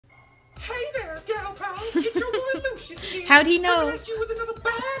guys, it's your boy Lucius here. How'd he know? Coming at you with another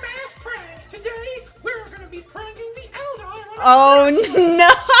bomb-ass prank. Today, we're gonna be pranking the Eldar on Oh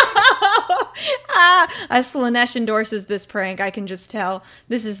no! Slanesh endorses this prank, I can just tell.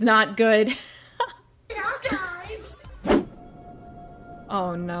 This is not good. Now, guys.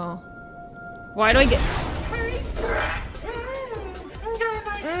 Oh no. Why do I get... Hey, got a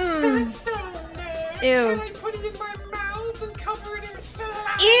nice spirit stone there. Ew. Can I put it in my mouth and cover it in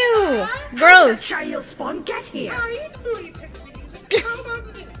slime? Ew! Gross! Child spawn, get here! I eat booty pixies. How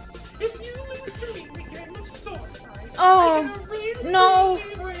about this? If you lose to me in the game of sword fight, Oh, I get a really, no.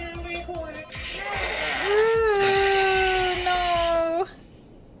 really quick No!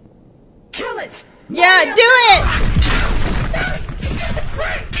 Kill it! Yeah, do it!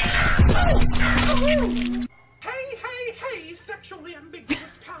 Hey, sexually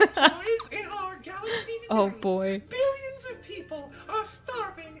ambiguous pal toys. In our galaxy today, Oh boy. billions of people are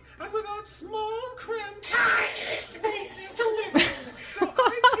starving and without small, cramped, tiny spaces to live in. So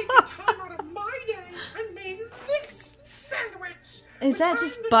I take the time out of my day and made this sandwich. Is that which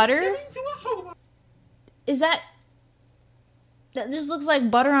just I'm butter? giving to a hobo. Is that... That just looks like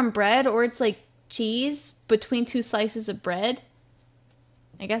butter on bread, or it's like cheese between two slices of bread?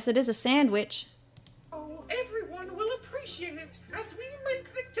 I guess it is a sandwich. Everyone will appreciate it as we make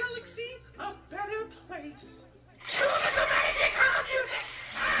the galaxy a better place.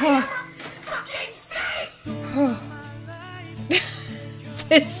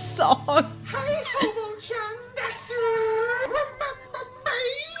 This song. Hey, Hobo-chan, that's remember me?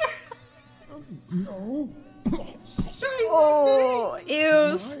 No. Say Oh, my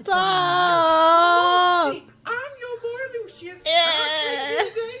name. ew, stop! See, I'm your boy Lucius. Yeah.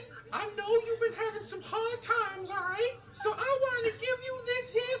 I know you've been having some hard times, alright? So I want to give you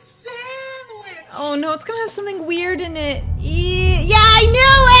this here sandwich. Oh no, it's gonna have something weird in it. Yeah, I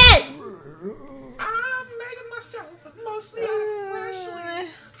knew it! I made it myself, mostly out of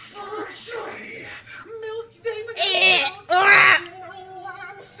freshly milked David and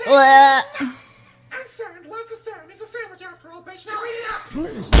sand, lots of sand. It's a sandwich after all, bitch. Now eat it up.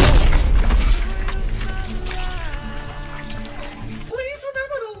 Please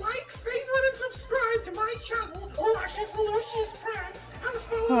remember to like, favorite, and subscribe to my channel, Luscious Lucius Pranks, and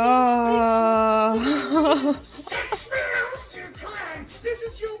follow me Shakespeare Plants. This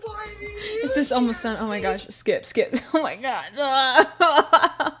is your boy. This is almost done. Oh my gosh, skip. Oh my god.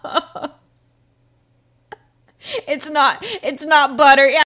 It's not butter. Yeah.